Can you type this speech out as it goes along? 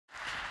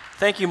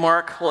Thank you,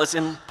 Mark. Well, it's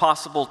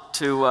impossible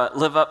to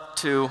live up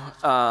to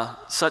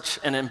such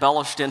an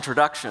embellished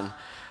introduction.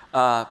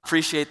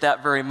 Appreciate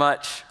that very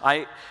much.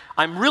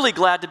 I'm really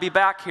glad to be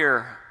back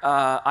here.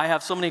 I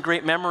have so many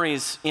great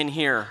memories in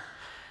here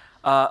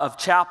of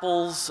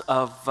chapels,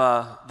 of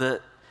the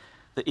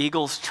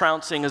Eagles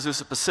trouncing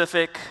Azusa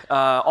Pacific,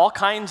 all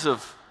kinds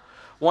of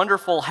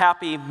wonderful,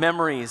 happy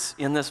memories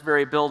in this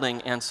very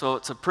building, and so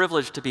it's a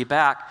privilege to be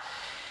back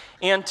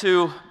and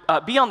to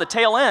be on the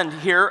tail end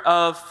here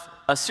of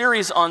a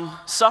series on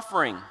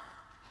suffering.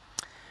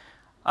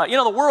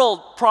 The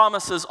world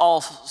promises all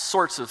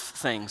sorts of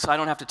things. I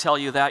don't have to tell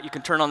you that. You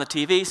can turn on the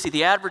TV, see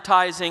the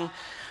advertising,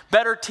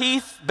 better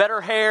teeth, better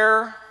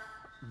hair,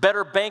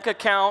 better bank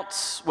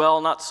accounts.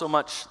 Well, not so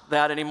much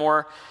that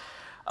anymore.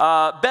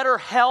 Better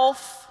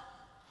health.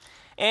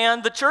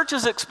 And the church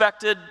is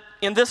expected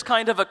in this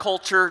kind of a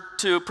culture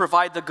to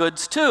provide the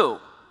goods too.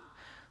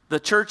 The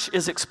church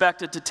is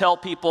expected to tell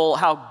people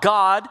how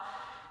God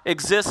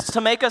exists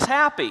to make us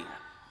happy,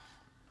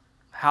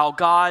 how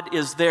God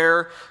is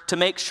there to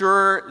make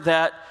sure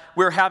that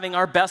we're having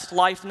our best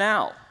life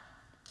now.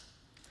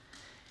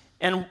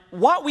 And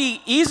what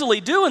we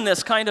easily do in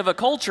this kind of a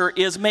culture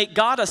is make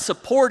God a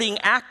supporting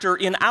actor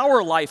in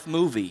our life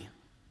movie,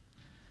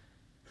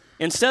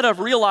 instead of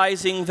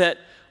realizing that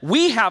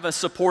we have a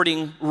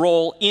supporting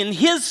role in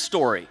His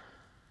story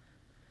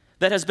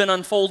that has been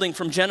unfolding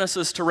from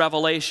Genesis to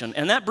Revelation.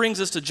 And that brings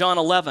us to John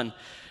 11,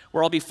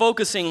 where I'll be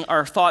focusing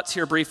our thoughts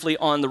here briefly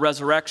on the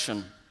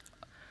resurrection.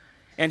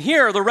 And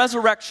here, the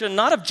resurrection,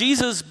 not of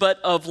Jesus,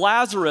 but of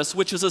Lazarus,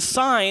 which is a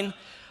sign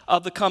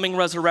of the coming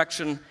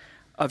resurrection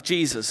of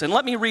Jesus. And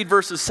let me read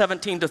verses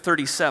 17 to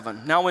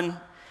 37. Now, when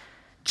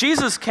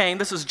Jesus came,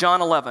 this is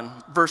John 11,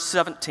 verse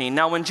 17.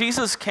 Now, when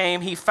Jesus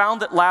came, He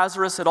found that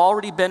Lazarus had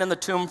already been in the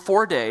tomb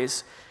 4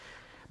 days.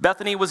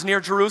 Bethany was near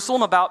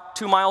Jerusalem, about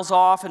 2 miles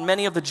off, and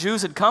many of the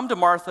Jews had come to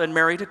Martha and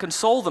Mary to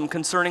console them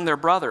concerning their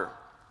brother.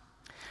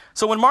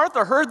 So when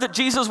Martha heard that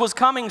Jesus was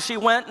coming, she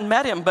went and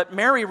met Him, but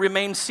Mary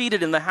remained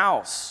seated in the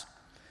house.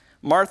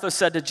 Martha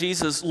said to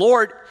Jesus,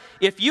 "Lord,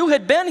 if you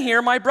had been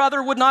here, my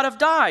brother would not have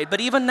died. But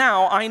even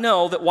now I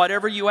know that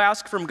whatever you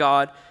ask from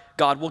God,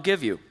 God will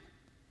give you."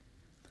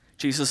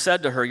 Jesus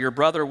said to her, "Your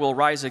brother will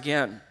rise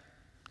again."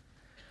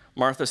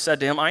 Martha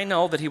said to Him, "I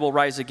know that he will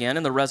rise again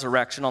in the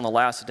resurrection on the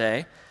last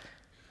day."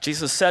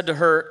 Jesus said to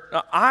her,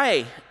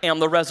 "I am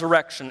the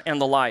resurrection and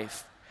the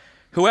life.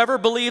 Whoever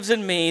believes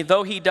in me,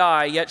 though he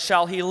die, yet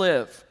shall he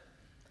live.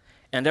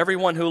 And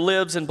everyone who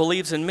lives and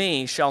believes in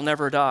me shall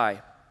never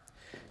die.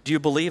 Do you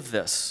believe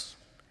this?"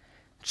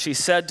 She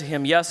said to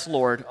Him, "Yes,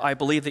 Lord, I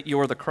believe that you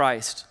are the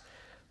Christ,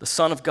 the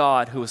Son of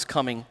God who is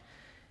coming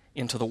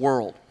into the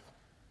world."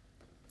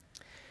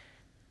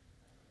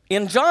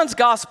 In John's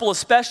gospel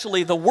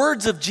especially, the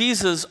words of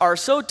Jesus are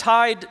so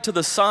tied to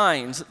the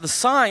signs,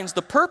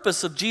 the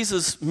purpose of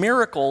Jesus'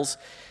 miracles,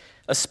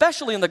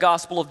 especially in the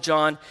Gospel of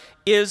John,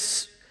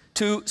 is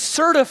to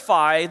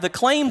certify the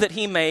claim that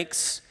He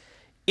makes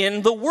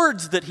in the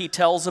words that He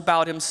tells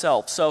about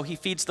Himself. So He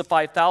feeds the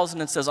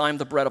 5,000 and says, "I am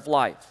the bread of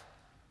life."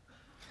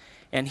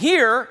 And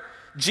here,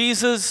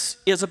 Jesus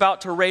is about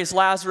to raise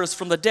Lazarus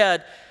from the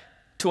dead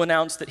to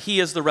announce that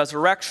He is the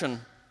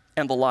resurrection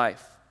and the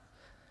life.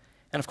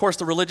 And of course,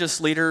 the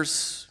religious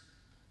leaders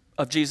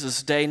of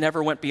Jesus' day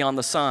never went beyond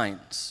the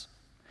signs.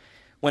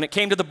 When it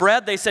came to the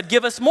bread, they said,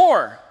 "Give us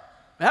more."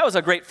 That was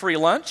a great free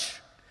lunch.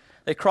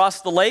 They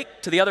crossed the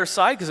lake to the other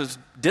side because it was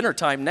dinner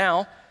time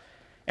now.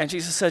 And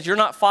Jesus said, "You're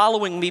not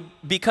following me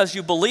because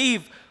you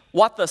believe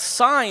what the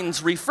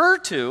signs refer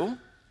to,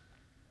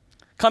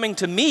 coming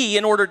to me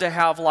in order to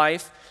have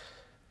life,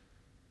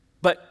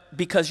 but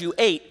because you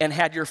ate and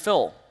had your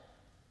fill."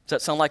 Does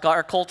that sound like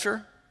our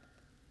culture?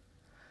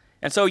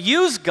 And so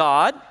use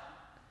God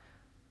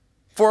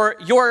for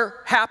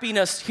your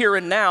happiness here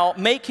and now.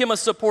 Make Him a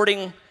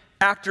supporting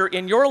actor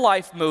in your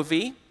life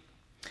movie.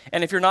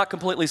 And if you're not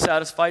completely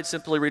satisfied,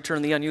 simply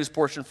return the unused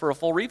portion for a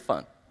full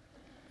refund.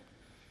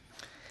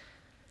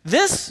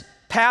 This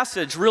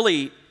passage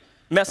really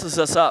messes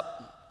us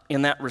up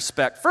in that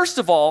respect. First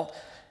of all,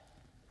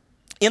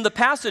 in the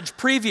passage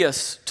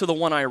previous to the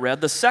one I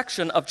read, the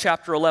section of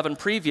chapter 11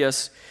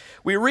 previous,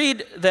 we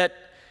read that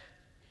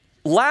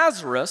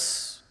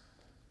Lazarus,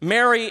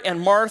 Mary, and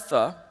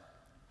Martha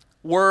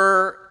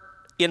were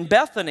in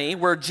Bethany,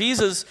 where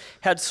Jesus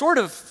had sort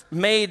of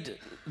made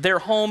their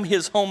home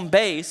His home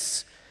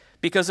base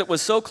because it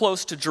was so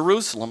close to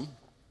Jerusalem.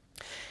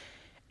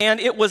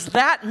 And it was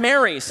that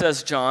Mary,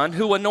 says John,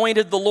 who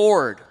anointed the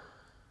Lord.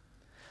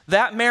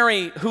 That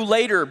Mary who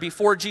later,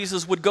 before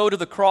Jesus would go to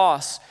the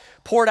cross,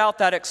 poured out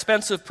that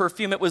expensive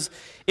perfume. It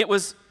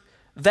was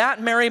that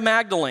Mary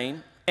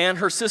Magdalene and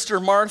her sister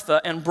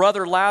Martha and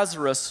brother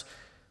Lazarus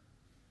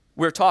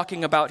we're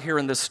talking about here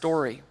in this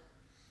story.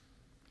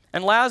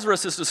 And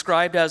Lazarus is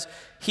described as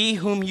 "he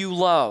whom you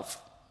love."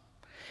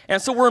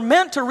 And so we're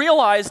meant to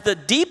realize the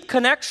deep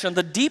connection,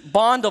 the deep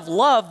bond of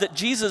love that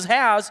Jesus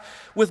has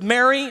with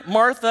Mary,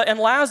 Martha, and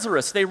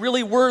Lazarus. They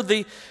really were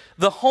the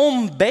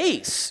home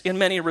base in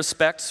many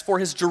respects for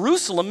His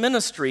Jerusalem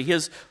ministry,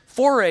 His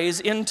forays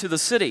into the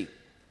city.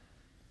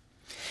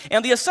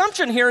 And the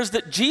assumption here is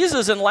that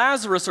Jesus and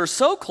Lazarus are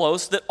so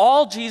close that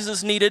all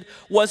Jesus needed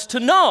was to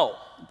know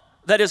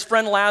that his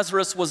friend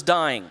Lazarus was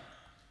dying,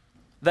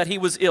 that he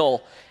was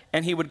ill,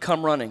 and he would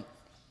come running.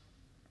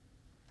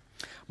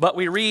 But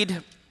we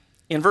read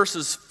in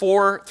verses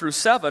 4 through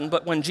 7,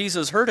 but when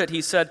Jesus heard it,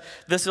 he said,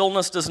 "This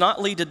illness does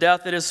not lead to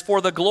death. It is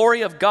for the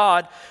glory of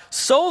God,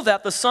 so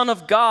that the Son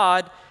of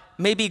God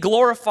may be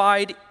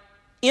glorified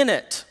in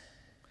it."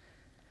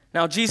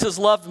 Now, Jesus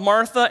loved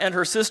Martha and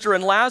her sister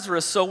and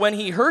Lazarus, so when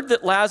he heard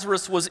that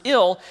Lazarus was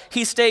ill,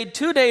 he stayed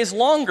 2 days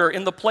longer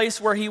in the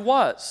place where he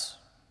was.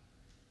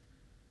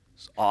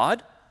 It's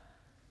odd.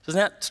 Doesn't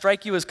that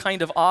strike you as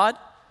kind of odd?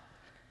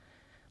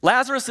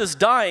 Lazarus is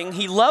dying.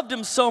 He loved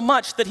him so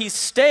much that he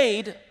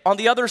stayed on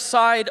the other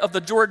side of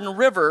the Jordan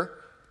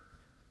River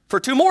for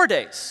 2 more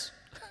days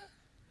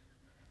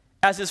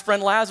as his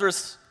friend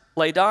Lazarus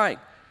lay dying.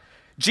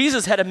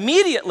 Jesus had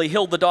immediately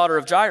healed the daughter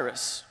of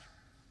Jairus.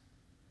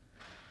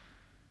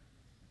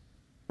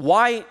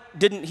 Why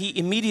didn't he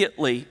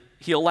immediately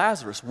heal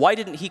Lazarus? Why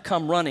didn't he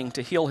come running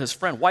to heal his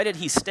friend? Why did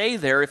he stay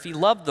there if he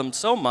loved them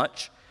so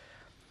much?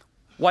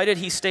 Why did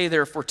he stay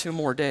there for 2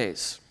 more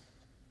days?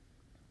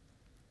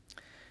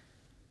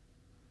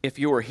 If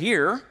you were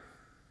here,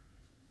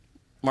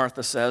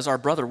 Martha says, our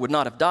brother would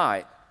not have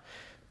died.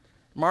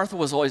 Martha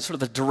was always sort of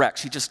the direct.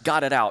 She just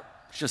got it out.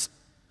 She just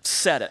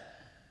said it.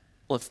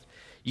 Well, if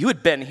you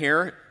had been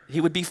here, he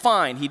would be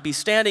fine. He'd be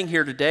standing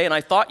here today, and I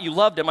thought you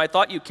loved him. I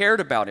thought you cared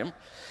about him.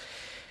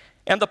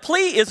 And the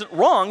plea isn't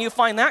wrong. You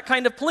find that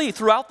kind of plea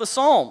throughout the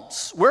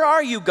Psalms. Where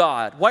are you,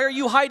 God? Why are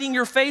you hiding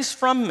your face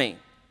from me?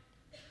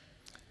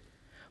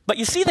 But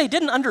you see, they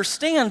didn't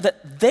understand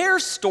that their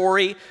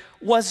story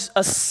was a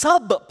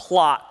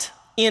subplot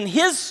in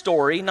his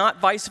story, not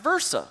vice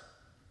versa.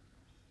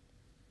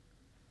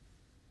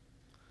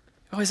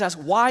 I always ask,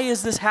 why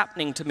is this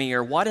happening to me?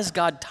 Or what is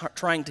God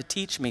trying to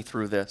teach me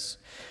through this?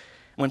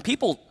 When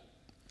people,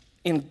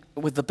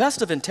 with the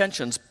best of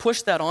intentions,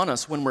 push that on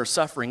us when we're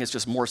suffering, it's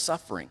just more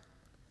suffering.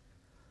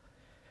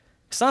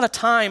 It's not a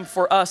time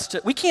for us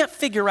to, we can't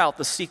figure out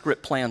the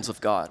secret plans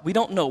of God. We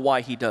don't know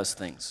why he does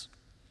things,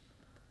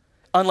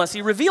 unless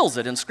he reveals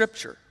it in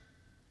Scripture.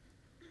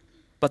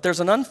 But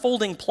there's an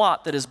unfolding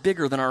plot that is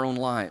bigger than our own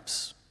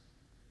lives.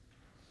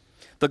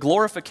 The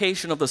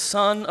glorification of the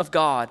Son of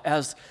God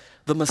as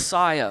the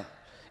Messiah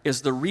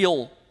is the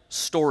real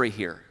story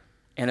here,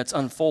 and it's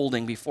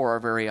unfolding before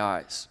our very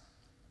eyes.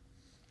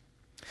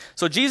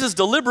 So Jesus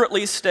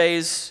deliberately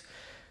stays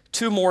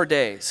 2 more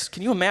days.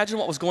 Can you imagine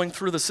what was going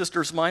through the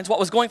sisters' minds? What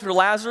was going through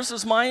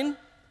Lazarus' mind?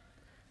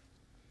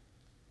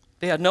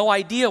 They had no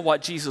idea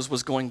what Jesus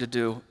was going to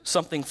do,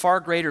 something far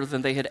greater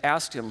than they had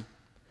asked him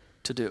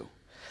to do.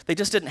 They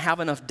just didn't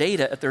have enough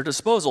data at their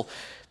disposal.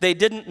 They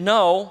didn't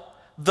know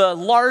the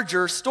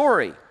larger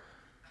story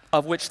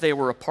of which they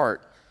were a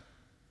part.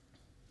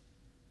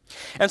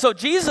 And so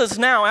Jesus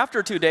now,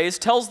 after 2 days,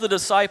 tells the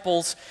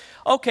disciples,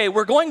 okay,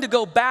 we're going to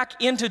go back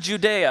into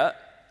Judea,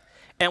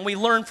 and we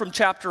learn from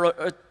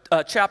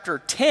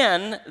chapter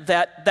 10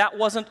 that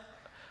wasn't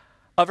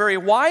a very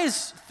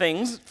wise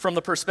thing from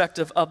the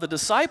perspective of the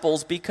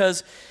disciples,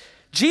 because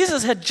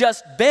Jesus had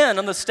just been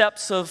on the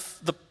steps of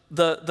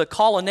the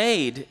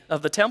colonnade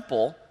of the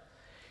temple,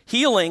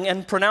 healing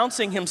and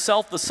pronouncing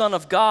himself the Son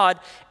of God,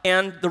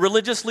 and the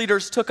religious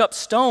leaders took up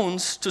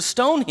stones to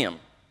stone him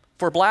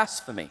for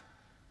blasphemy.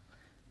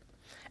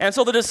 And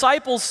so the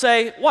disciples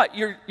say, what,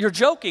 you're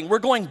joking? We're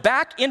going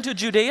back into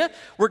Judea?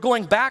 We're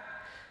going back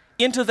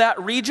into that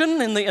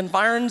region in the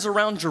environs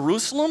around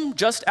Jerusalem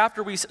just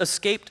after we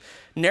escaped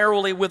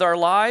narrowly with our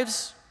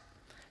lives?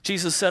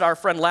 Jesus said, our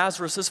friend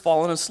Lazarus has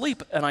fallen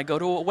asleep, and I go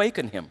to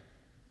awaken him.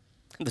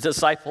 The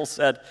disciples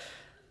said,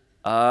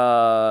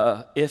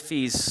 if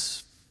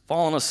he's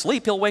fallen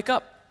asleep, he'll wake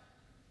up.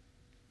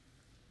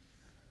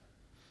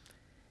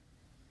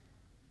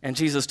 And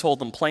Jesus told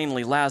them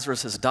plainly,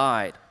 Lazarus has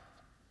died.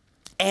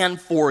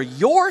 And for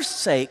your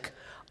sake,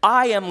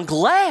 I am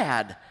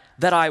glad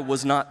that I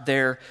was not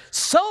there,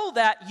 so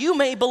that you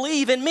may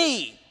believe in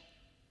me.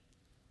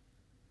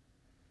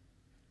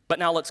 But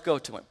now let's go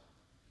to him.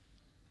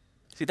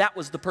 See, that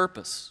was the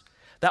purpose.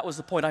 That was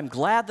the point. I'm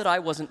glad that I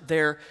wasn't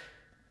there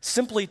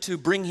simply to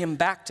bring him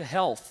back to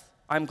health.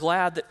 I'm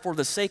glad that for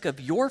the sake of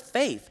your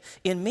faith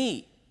in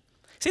me.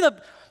 See,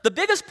 the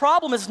biggest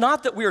problem is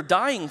not that we are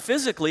dying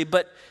physically,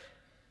 but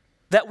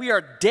that we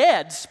are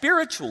dead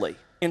spiritually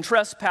in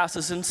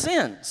trespasses and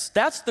sins.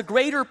 That's the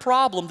greater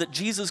problem that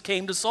Jesus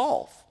came to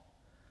solve.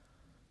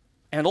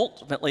 And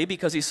ultimately,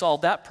 because he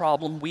solved that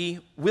problem, we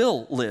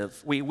will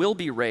live. We will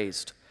be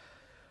raised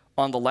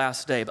on the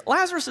last day. But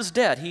Lazarus is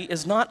dead. He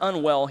is not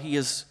unwell.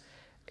 He's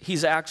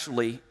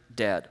actually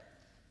dead.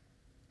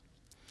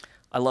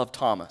 I love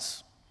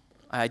Thomas.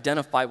 I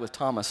identify with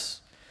Thomas.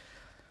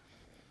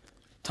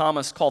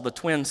 Thomas, called the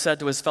twin, said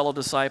to his fellow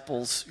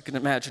disciples, you can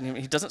imagine him,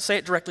 he doesn't say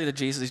it directly to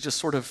Jesus, he just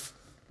sort of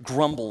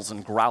grumbles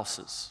and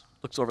grouses,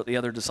 looks over at the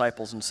other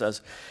disciples and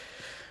says,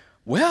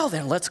 well,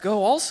 then let's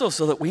go also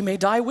so that we may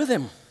die with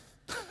him.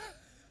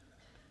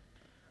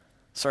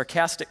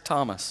 Sarcastic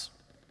Thomas.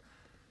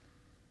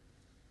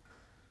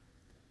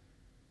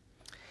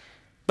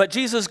 But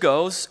Jesus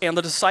goes, and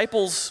the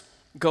disciples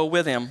go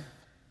with him.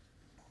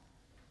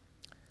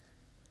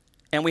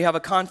 And we have a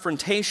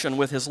confrontation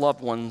with his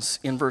loved ones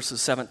in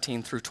verses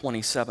 17 through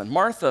 27.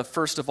 Martha,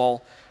 first of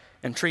all,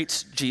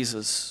 entreats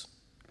Jesus.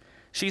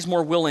 She's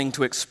more willing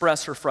to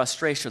express her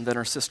frustration than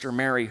her sister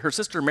Mary. Her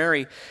sister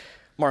Mary,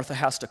 Martha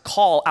has to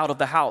call out of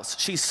the house.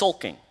 She's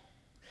sulking.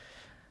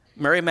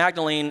 Mary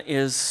Magdalene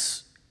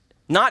is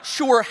not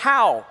sure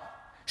how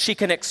she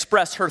can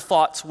express her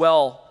thoughts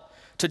well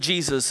to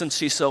Jesus since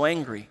she's so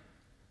angry.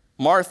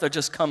 Martha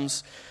just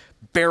comes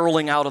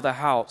barreling out of the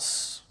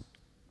house.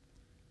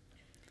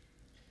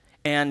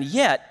 And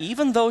yet,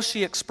 even though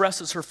she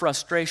expresses her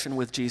frustration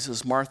with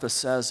Jesus, Martha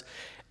says,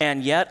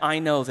 and yet I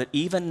know that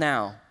even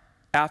now,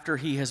 after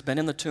he has been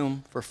in the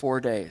tomb for 4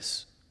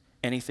 days,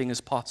 anything is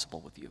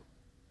possible with you.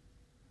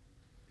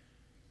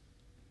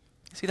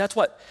 See, that's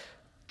what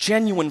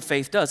genuine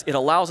faith does. It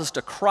allows us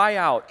to cry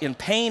out in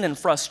pain and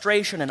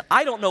frustration, and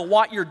I don't know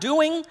what you're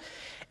doing,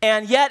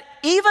 and yet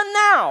even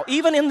now,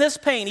 even in this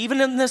pain,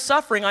 even in this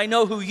suffering, I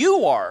know who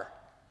you are.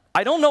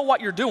 I don't know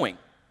what you're doing,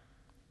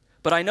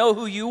 but I know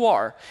who you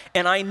are,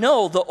 and I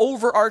know the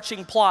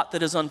overarching plot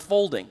that is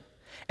unfolding,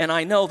 and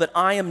I know that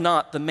I am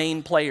not the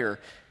main player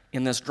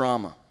in this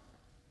drama.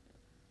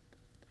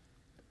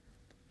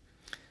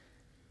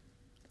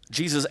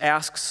 Jesus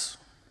asks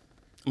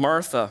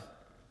Martha,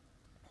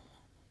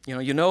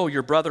 you know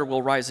your brother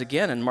will rise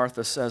again, and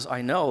Martha says,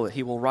 I know that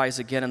he will rise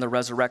again in the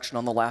resurrection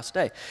on the last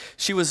day.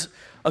 She was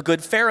a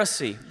good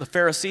Pharisee. The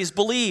Pharisees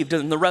believed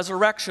in the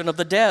resurrection of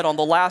the dead on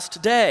the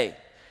last day.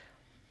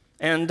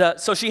 And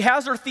so she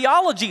has her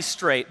theology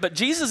straight, but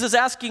Jesus is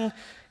asking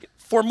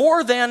for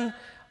more than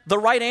the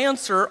right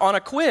answer on a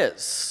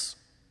quiz.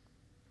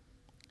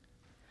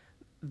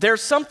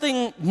 There's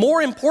something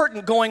more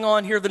important going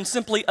on here than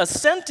simply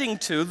assenting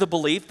to the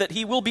belief that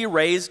he will be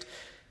raised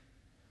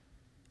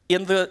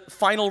in the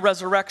final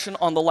resurrection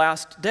on the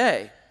last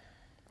day.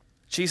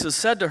 Jesus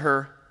said to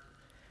her,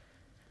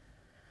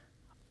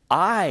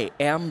 I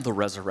am the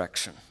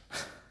resurrection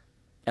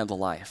and the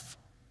life.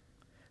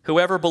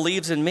 Whoever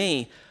believes in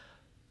me,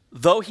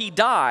 though he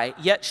die,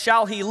 yet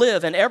shall he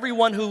live, and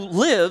everyone who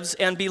lives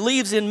and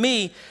believes in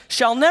me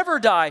shall never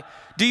die.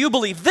 Do you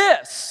believe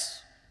this?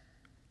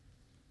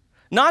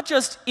 Not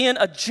just in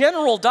a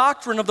general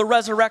doctrine of the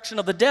resurrection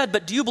of the dead,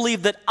 but do you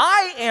believe that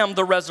I am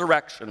the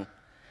resurrection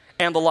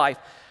and the life?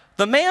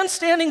 The man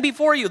standing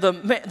before you,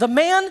 the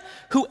man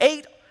who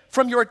ate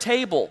from your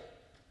table,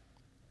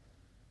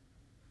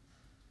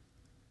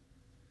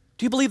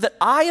 do you believe that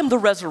I am the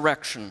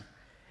resurrection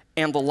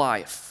and the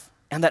life,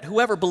 and that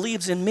whoever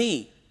believes in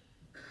me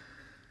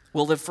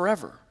will live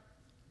forever?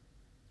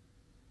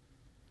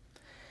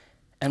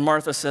 And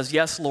Martha says,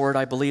 yes, Lord,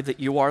 I believe that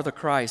you are the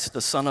Christ,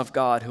 the Son of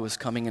God who is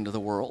coming into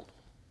the world.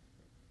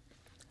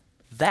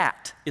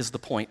 That is the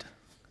point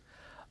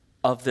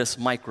of this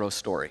micro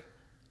story.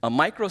 A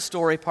micro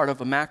story, part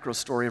of a macro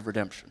story of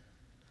redemption.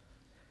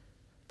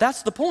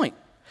 That's the point.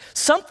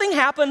 Something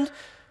happened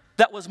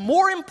that was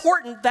more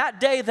important that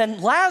day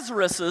than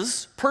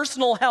Lazarus's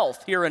personal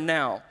health here and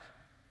now.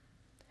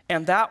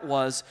 And that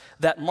was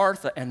that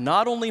Martha, and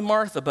not only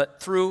Martha,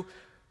 but through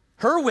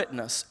her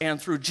witness and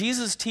through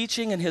Jesus'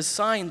 teaching and his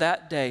sign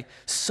that day,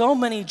 so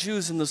many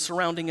Jews in the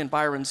surrounding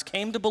environs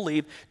came to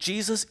believe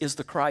Jesus is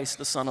the Christ,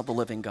 the Son of the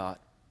living God.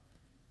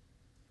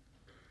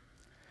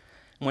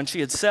 When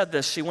she had said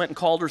this, she went and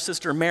called her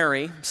sister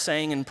Mary,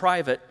 saying in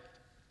private,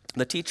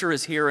 the teacher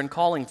is here and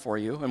calling for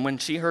you. And when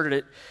she heard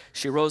it,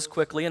 she rose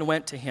quickly and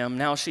went to him.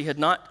 Now she had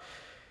not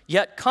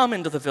yet come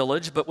into the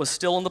village, but was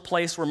still in the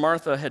place where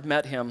Martha had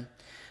met him.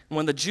 And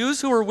when the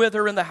Jews who were with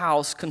her in the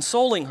house,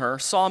 consoling her,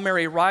 saw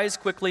Mary rise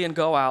quickly and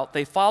go out,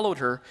 they followed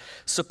her,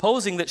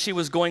 supposing that she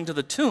was going to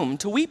the tomb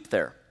to weep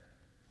there.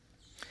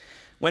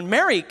 When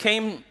Mary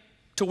came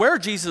to where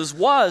Jesus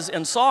was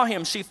and saw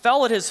him, she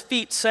fell at his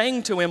feet,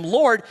 saying to him,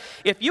 Lord,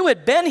 if you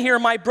had been here,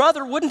 my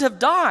brother wouldn't have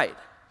died.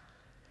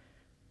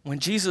 When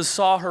Jesus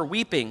saw her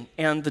weeping,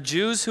 and the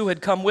Jews who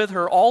had come with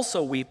her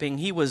also weeping,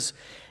 he was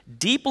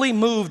deeply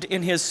moved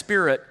in his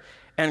spirit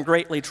and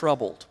greatly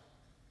troubled.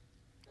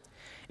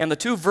 And the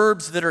two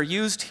verbs that are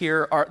used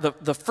here are,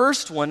 the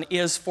first one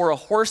is for a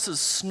horse's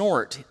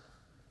snort.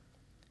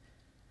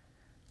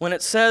 When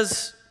it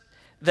says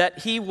that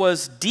he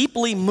was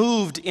deeply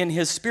moved in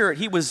his spirit,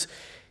 he was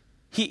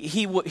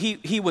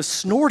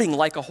snorting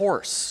like a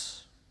horse.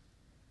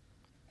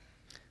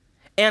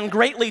 And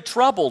greatly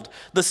troubled,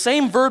 the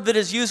same verb that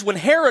is used when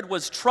Herod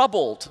was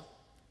troubled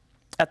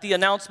at the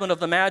announcement of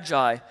the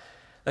Magi,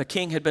 a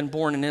king had been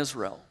born in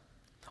Israel.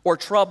 Or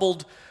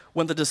troubled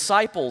when the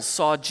disciples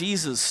saw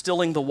Jesus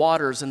stilling the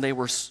waters and they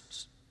were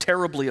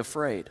terribly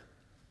afraid.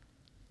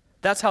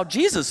 That's how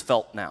Jesus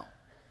felt now.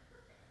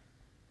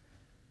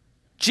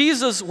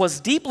 Jesus was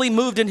deeply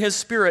moved in his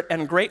spirit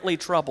and greatly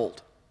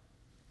troubled.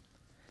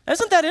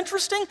 Isn't that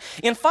interesting?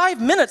 In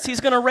 5 minutes,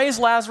 he's going to raise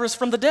Lazarus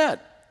from the dead.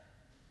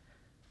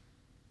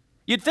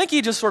 You'd think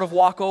he'd just sort of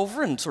walk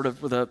over and sort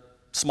of with a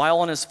smile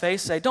on his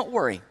face say, don't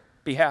worry,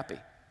 be happy.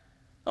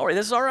 Don't worry,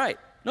 this is all right,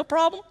 no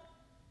problem.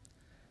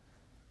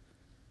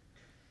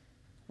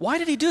 Why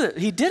did he do it?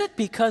 He did it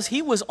because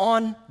he was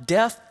on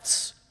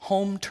death's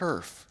home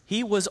turf.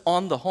 He was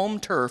on the home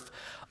turf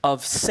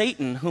of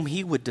Satan, whom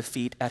he would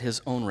defeat at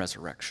his own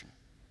resurrection.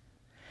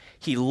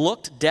 He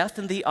looked death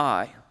in the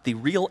eye, the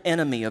real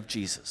enemy of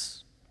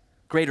Jesus,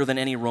 greater than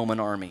any Roman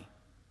army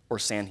or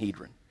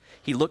Sanhedrin.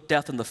 He looked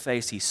death in the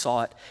face, he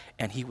saw it,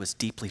 and he was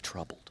deeply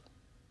troubled.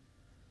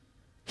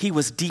 He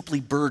was deeply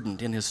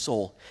burdened in his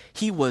soul.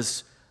 He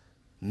was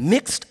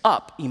mixed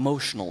up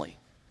emotionally.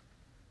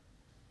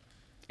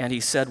 And he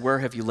said, "Where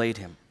have you laid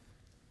him?"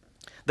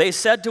 They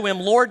said to him,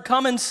 "Lord,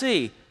 come and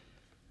see."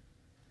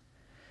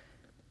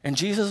 And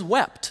Jesus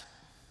wept.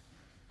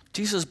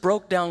 Jesus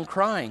broke down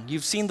crying.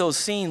 You've seen those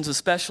scenes,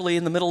 especially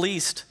in the Middle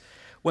East,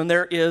 when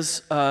there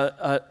is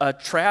a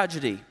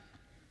tragedy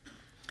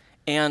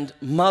and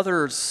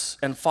mothers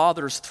and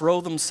fathers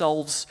throw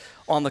themselves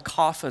on the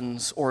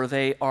coffins, or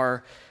they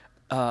are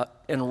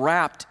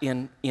enwrapped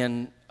in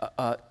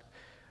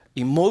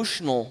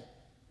emotional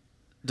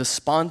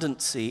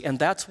despondency, and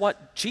that's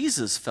what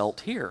Jesus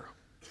felt here.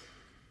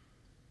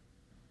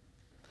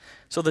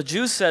 So the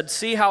Jews said,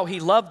 "See how he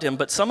loved him,"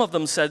 but some of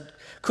them said,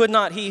 "Could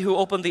not he who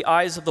opened the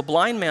eyes of the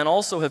blind man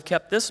also have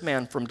kept this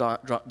man from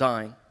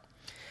dying?"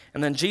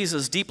 And then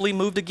Jesus, deeply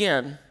moved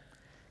again,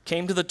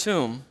 came to the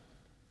tomb,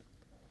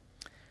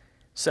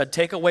 said,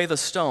 "Take away the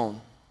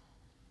stone."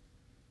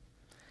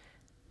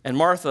 And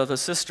Martha, the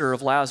sister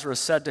of Lazarus,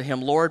 said to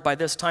him, "Lord, by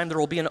this time there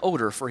will be an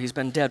odor, for he's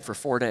been dead for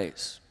 4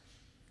 days."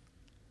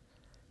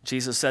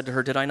 Jesus said to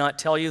her, "Did I not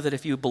tell you that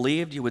if you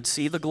believed, you would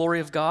see the glory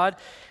of God?"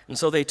 And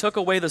so they took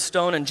away the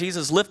stone, and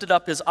Jesus lifted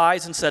up his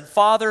eyes and said,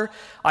 "Father,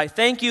 I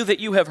thank you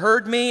that you have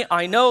heard me.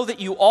 I know that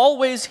you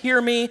always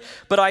hear me,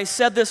 but I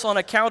said this on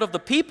account of the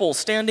people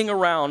standing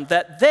around,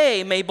 that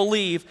they may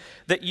believe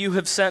that you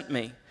have sent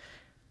me."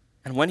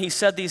 And when he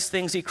said these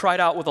things, he cried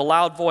out with a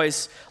loud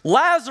voice,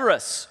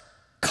 "Lazarus,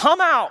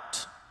 come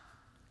out!"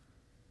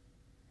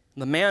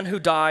 The man who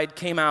died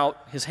came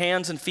out, his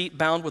hands and feet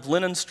bound with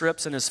linen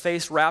strips and his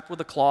face wrapped with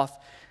a cloth.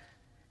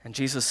 And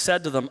Jesus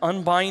said to them,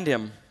 "Unbind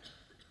him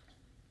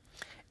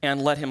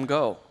and let him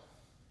go."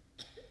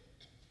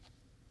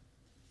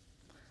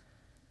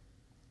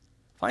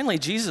 Finally,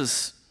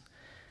 Jesus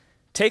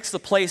takes the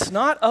place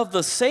not of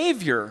the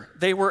Savior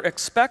they were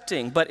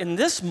expecting, but in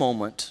this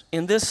moment,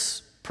 in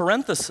this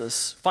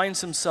parenthesis,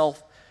 finds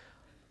himself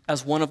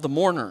as one of the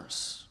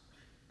mourners.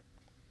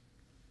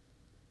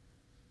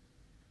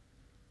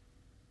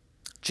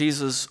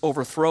 Jesus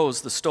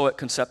overthrows the Stoic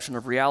conception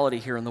of reality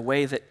here in the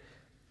way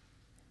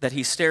that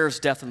he stares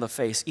death in the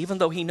face. Even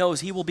though he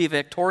knows he will be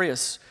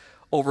victorious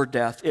over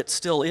death, it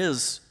still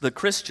is the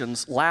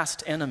Christian's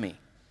last enemy,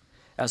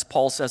 as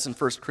Paul says in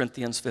 1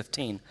 Corinthians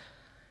 15.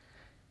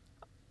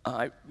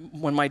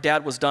 When my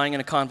dad was dying in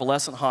a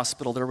convalescent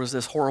hospital, there was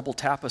this horrible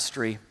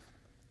tapestry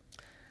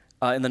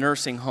in the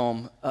nursing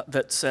home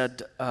that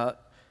said,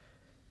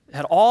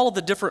 had all of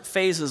the different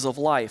phases of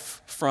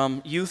life from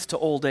youth to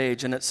old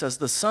age, and it says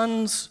the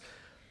sun's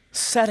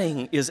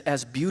setting is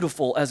as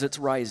beautiful as its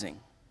rising.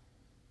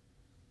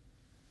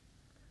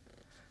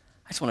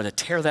 I just wanted to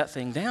tear that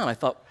thing down. I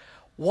thought,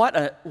 what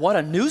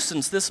a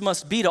nuisance this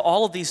must be to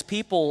all of these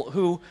people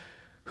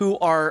who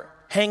are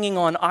hanging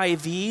on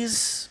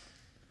IVs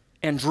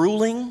and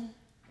drooling,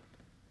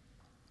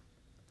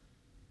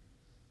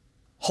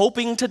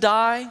 hoping to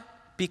die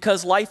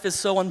because life is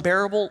so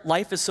unbearable,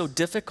 life is so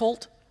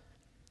difficult.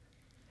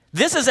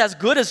 This is as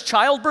good as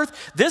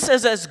childbirth. This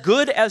is as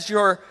good as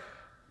your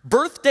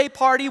birthday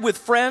party with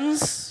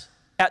friends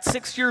at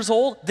 6 years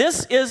old.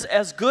 This is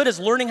as good as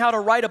learning how to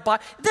ride a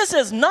bike. This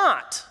is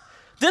not.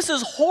 This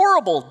is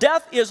horrible.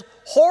 Death is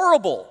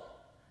horrible.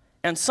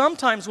 And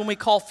sometimes when we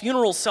call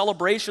funeral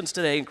celebrations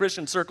today in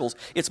Christian circles,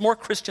 it's more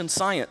Christian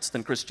Science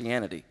than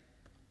Christianity.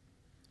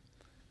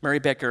 Mary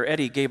Baker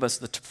Eddy gave us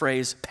the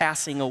phrase,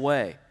 "passing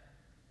away."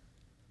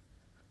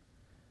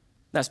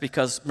 That's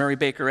because Mary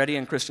Baker Eddy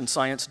and Christian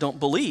Science don't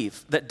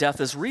believe that death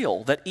is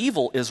real, that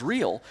evil is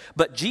real.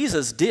 But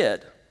Jesus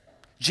did.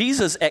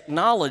 Jesus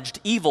acknowledged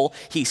evil.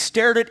 He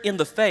stared it in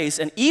the face.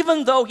 And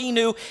even though he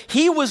knew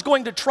he was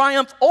going to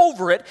triumph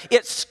over it,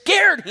 it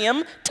scared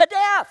him to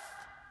death.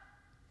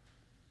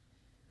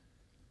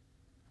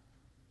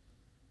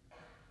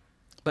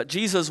 But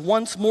Jesus,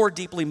 once more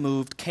deeply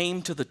moved,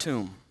 came to the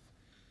tomb.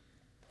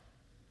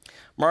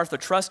 Martha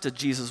trusted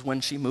Jesus when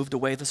she moved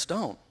away the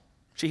stone.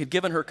 She had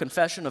given her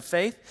confession of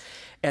faith,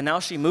 and now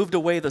she moved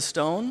away the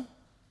stone.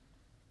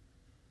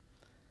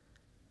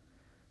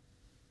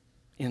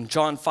 In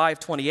John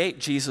 5:28,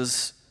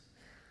 Jesus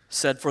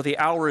said, "For the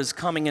hour is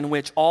coming in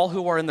which all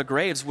who are in the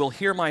graves will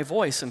hear my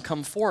voice and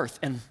come forth."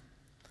 And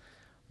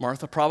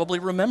Martha probably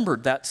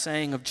remembered that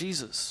saying of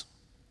Jesus.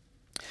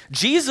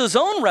 Jesus'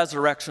 own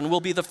resurrection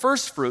will be the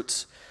first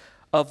fruits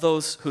of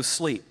those who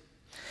sleep.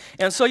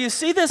 And so you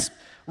see, this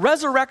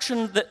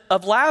resurrection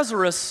of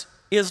Lazarus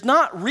is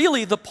not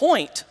really the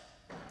point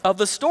of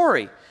the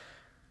story.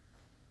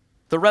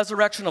 The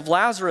resurrection of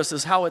Lazarus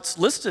is how it's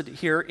listed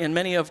here in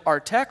many of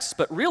our texts,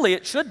 but really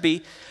it should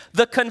be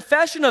the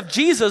confession of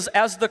Jesus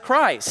as the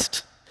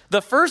Christ,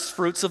 the first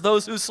fruits of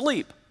those who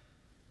sleep.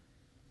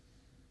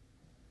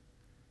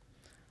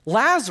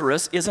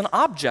 Lazarus is an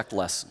object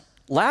lesson.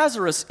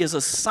 Lazarus is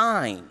a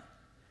sign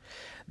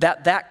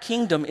that that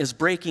kingdom is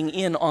breaking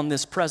in on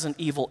this present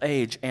evil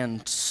age,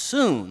 and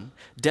soon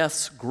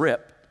death's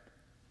grip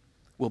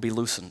will be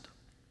loosened.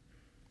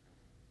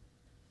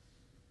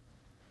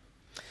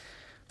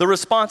 The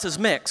response is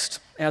mixed,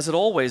 as it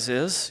always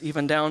is,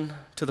 even down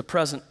to the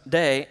present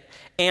day.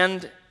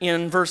 And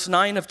in verse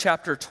 9 of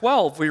chapter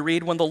 12, we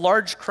read, when the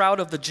large crowd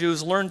of the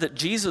Jews learned that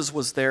Jesus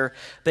was there,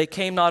 they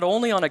came not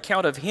only on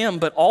account of him,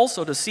 but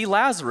also to see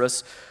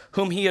Lazarus,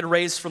 whom he had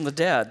raised from the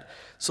dead.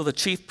 So the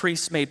chief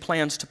priests made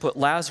plans to put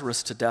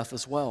Lazarus to death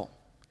as well,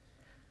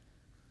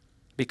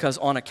 because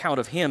on account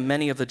of him,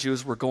 many of the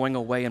Jews were going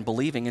away and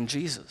believing in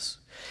Jesus.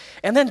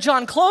 And then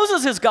John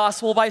closes his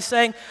gospel by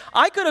saying,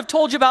 I could have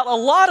told you about a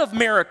lot of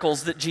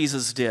miracles that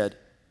Jesus did,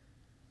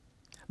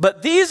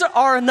 but these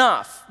are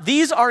enough.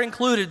 These are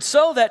included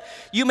so that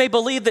you may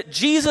believe that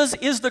Jesus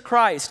is the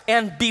Christ,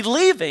 and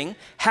believing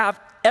have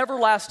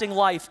everlasting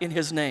life in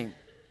his name.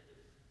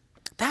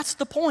 That's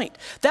the point.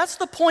 That's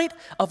the point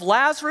of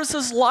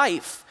Lazarus'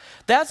 life.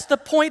 That's the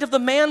point of the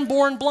man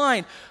born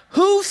blind.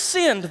 Who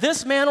sinned,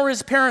 this man or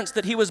his parents,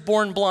 that he was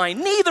born blind?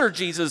 Neither,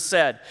 Jesus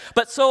said,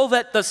 but so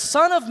that the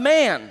Son of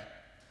Man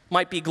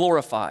might be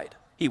glorified,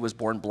 he was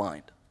born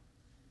blind.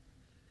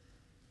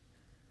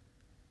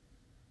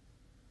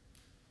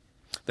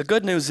 The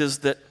good news is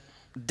that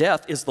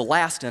death is the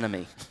last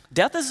enemy.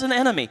 Death is an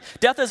enemy.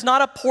 Death is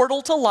not a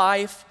portal to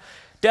life.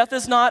 Death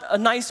is not a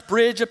nice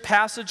bridge, a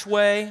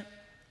passageway.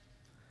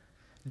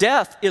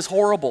 Death is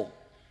horrible.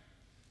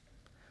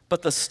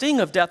 But the sting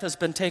of death has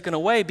been taken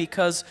away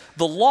because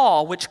the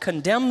law which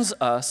condemns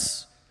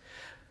us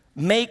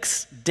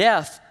makes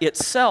death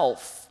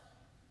itself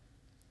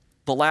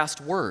the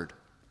last word.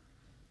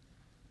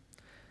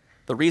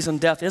 The reason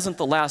death isn't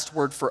the last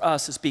word for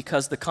us is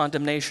because the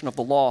condemnation of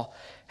the law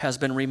has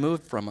been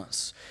removed from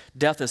us.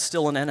 Death is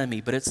still an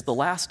enemy, but it's the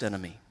last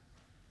enemy.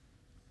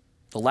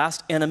 The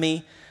last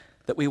enemy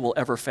that we will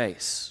ever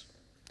face.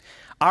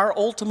 Our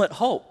ultimate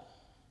hope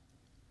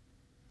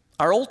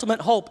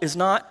is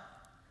not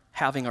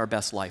having our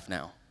best life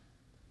now.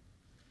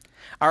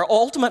 Our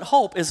ultimate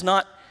hope is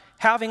not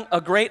having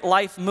a great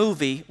life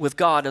movie with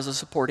God as a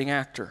supporting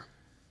actor.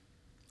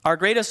 Our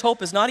greatest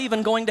hope is not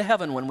even going to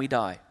heaven when we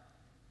die.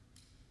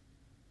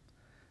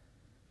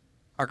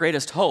 Our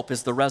greatest hope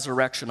is the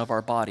resurrection of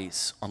our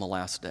bodies on the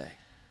last day.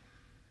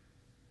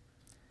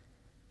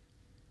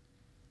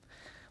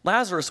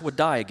 Lazarus would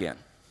die again.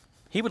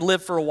 He would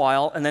live for a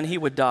while and then he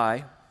would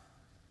die.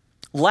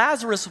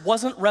 Lazarus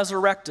wasn't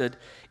resurrected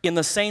in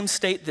the same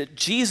state that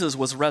Jesus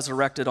was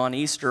resurrected on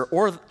Easter,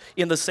 or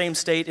in the same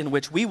state in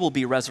which we will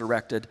be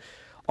resurrected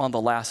on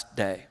the last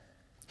day.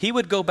 He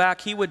would go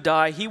back, he would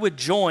die, he would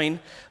join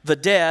the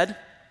dead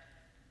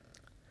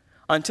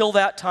until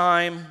that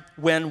time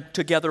when,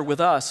 together with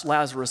us,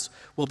 Lazarus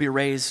will be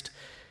raised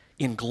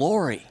in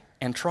glory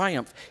and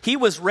triumph. He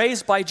was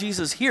raised by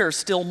Jesus here,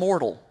 still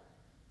mortal,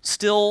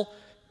 still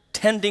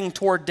tending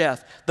toward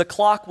death. The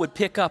clock would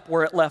pick up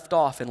where it left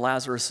off in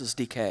Lazarus'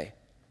 decay.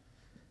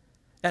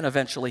 And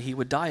eventually he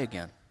would die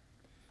again.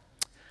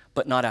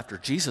 But not after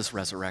Jesus'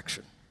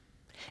 resurrection.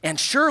 And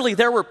surely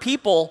there were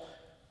people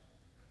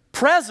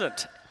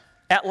present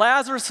at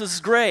Lazarus'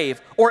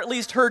 grave, or at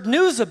least heard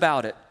news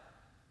about it,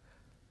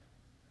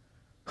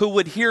 who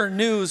would hear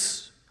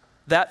news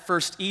that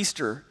first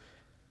Easter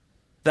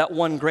that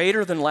one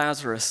greater than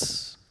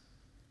Lazarus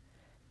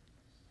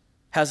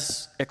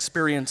has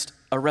experienced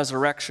a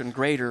resurrection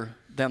greater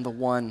than the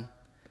one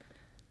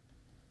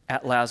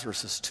at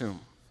Lazarus'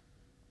 tomb.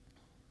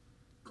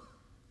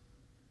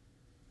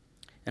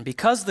 And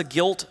because the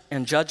guilt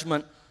and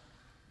judgment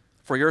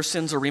for your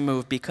sins are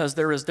removed, because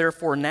there is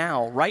therefore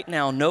now, right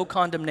now, no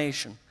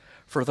condemnation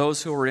for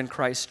those who are in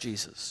Christ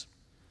Jesus,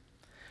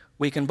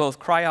 we can both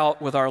cry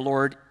out with our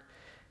Lord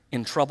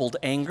in troubled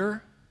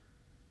anger,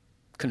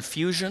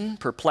 confusion,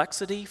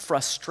 perplexity,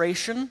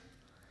 frustration,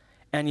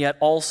 and yet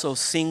also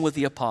sing with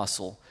the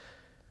apostle,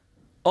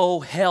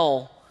 "O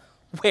hell,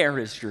 where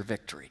is your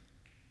victory?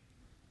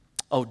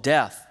 O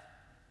death,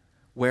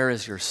 where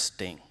is your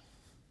sting?"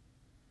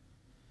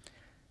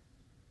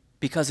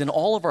 Because in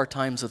all of our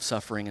times of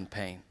suffering and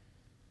pain,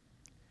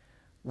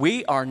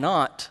 we are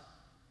not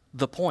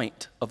the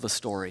point of the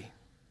story.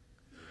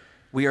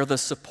 We are the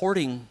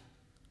supporting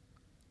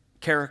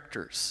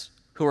characters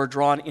who are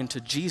drawn into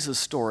Jesus'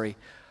 story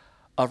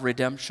of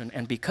redemption.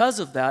 And because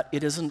of that,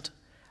 it isn't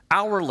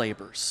our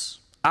labors,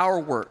 our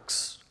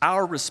works,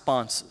 our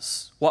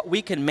responses, what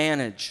we can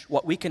manage,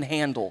 what we can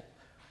handle,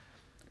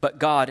 but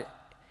God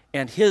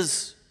and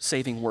his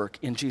saving work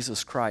in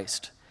Jesus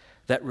Christ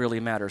that really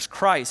matters.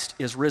 Christ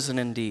is risen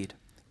indeed.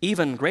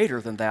 Even greater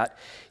than that,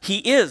 he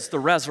is the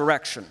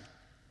resurrection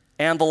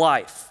and the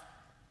life.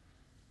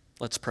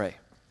 Let's pray.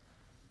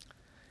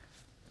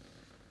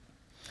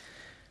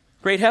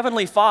 Great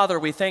Heavenly Father,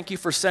 we thank you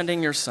for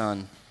sending your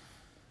Son,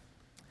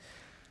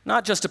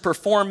 not just to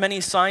perform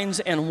many signs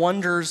and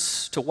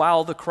wonders to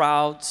wow the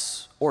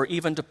crowds or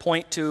even to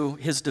point to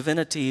his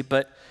divinity,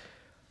 but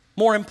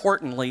more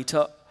importantly,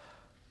 to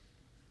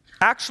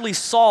actually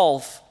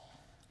solve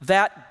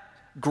that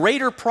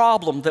greater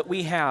problem that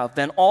we have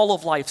than all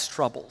of life's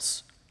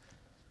troubles,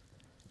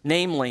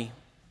 namely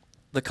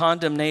the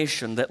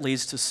condemnation that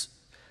leads to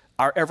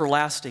our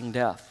everlasting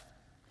death.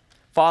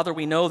 Father,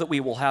 we know that we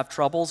will have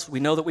troubles. We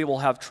know that we will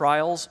have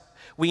trials.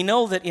 We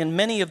know that in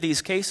many of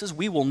these cases,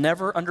 we will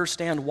never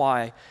understand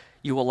why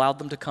you allowed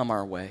them to come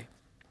our way.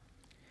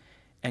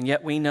 And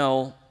yet we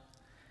know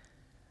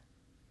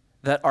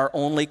that our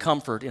only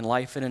comfort in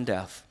life and in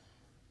death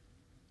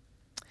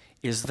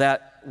is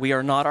that we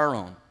are not our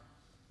own,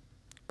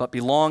 but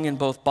belong in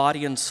both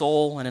body and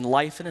soul and in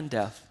life and in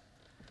death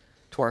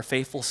to our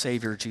faithful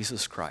Savior,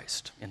 Jesus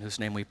Christ, in whose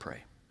name we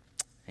pray.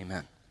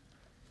 Amen.